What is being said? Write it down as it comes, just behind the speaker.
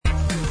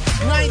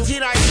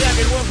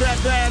1997 Wolf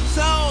FM.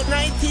 So,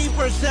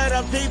 19%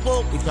 of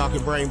people, we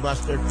talking brain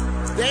buster,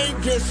 they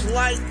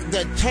dislike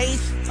the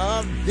taste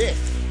of this.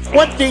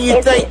 What do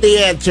you think the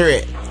answer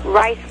is?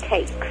 Rice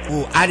cakes.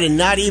 Ooh, I did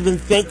not even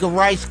think of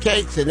rice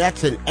cakes, and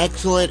that's an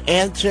excellent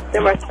answer. They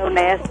were so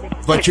nasty.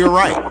 But you're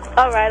right.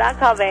 All right, I'll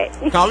call back.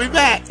 Call me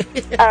back.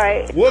 All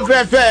right. Wolf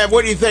FM,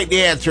 what do you think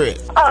the answer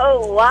is?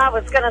 Oh, I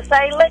was going to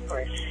say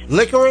licorice.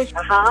 Licorice?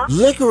 Uh-huh.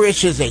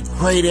 Licorice is a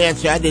great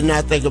answer. I did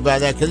not think about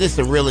that because it's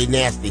some really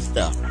nasty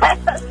stuff.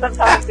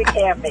 Sometimes it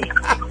can be.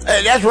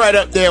 Hey, that's right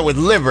up there with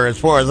liver as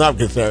far as I'm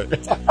concerned.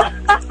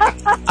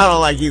 I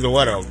don't like either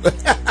one of them.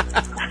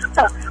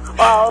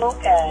 Oh,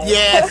 okay.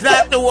 Yeah, it's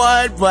not the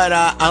one, but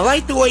I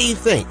like the way you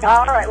think.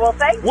 All right, well,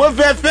 thank you. Wolf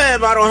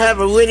FM, I don't have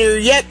a winner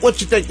yet.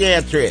 What you think the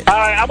answer is? All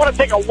right, I want to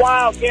take a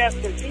wild guess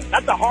because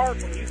that's a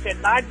hard one. You said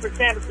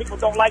 9% of people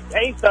don't like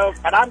taste of,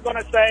 and I'm going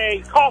to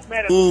say cough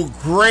medicine. Ooh,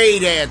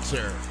 great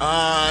answer.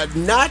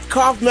 Not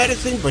cough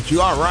medicine, but you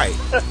are right.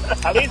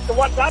 At least the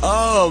ones I'm...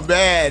 Oh,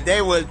 man,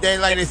 they like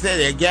they said,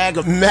 they're gag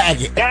of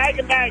maggot. Gag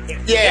and maggot.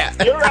 Yeah.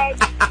 You're right.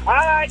 All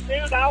right,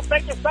 dude, I'll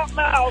think of something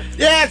else.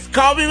 Yes,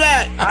 call me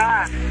back. All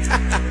right.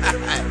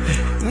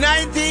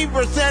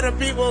 19% of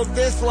people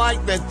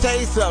dislike the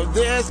taste of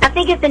this. I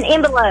think it's an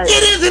envelope.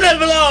 It is an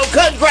envelope.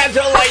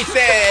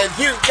 Congratulations.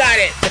 You got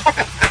it.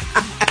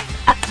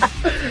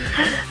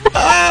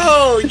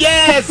 Oh,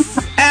 yes.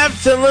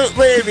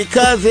 Absolutely,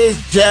 because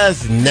it's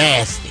just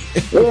nasty.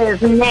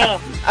 It's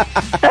nasty.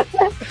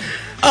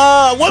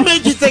 What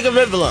made you think of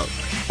envelope?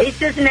 It's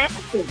just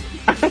nasty.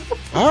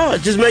 Oh,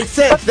 it just makes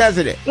sense,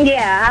 doesn't it?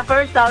 Yeah, I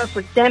first thought of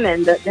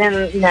persimmon, but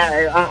then,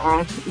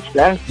 no,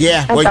 So,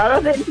 Yeah. I thought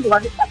of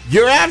it.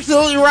 You're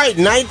absolutely right.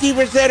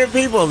 90% of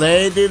people,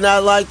 they do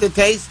not like the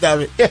taste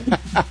of it.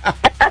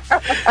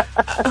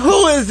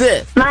 Who is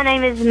this? My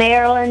name is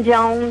Marilyn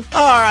Jones.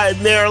 All right,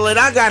 Marilyn,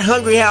 I got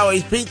Hungry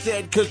Howie's Pizza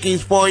and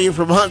Cookies for you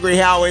from Hungry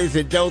Howie's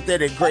in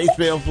Dothan and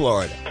Graceville,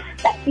 Florida.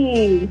 Thank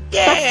you.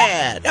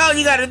 Yeah. All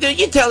you got to do,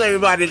 you tell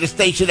everybody the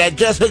station that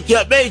just hooked you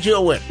up made you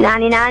a winner.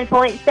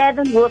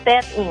 99.7 Wolf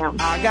FM.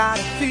 I got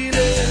a feeling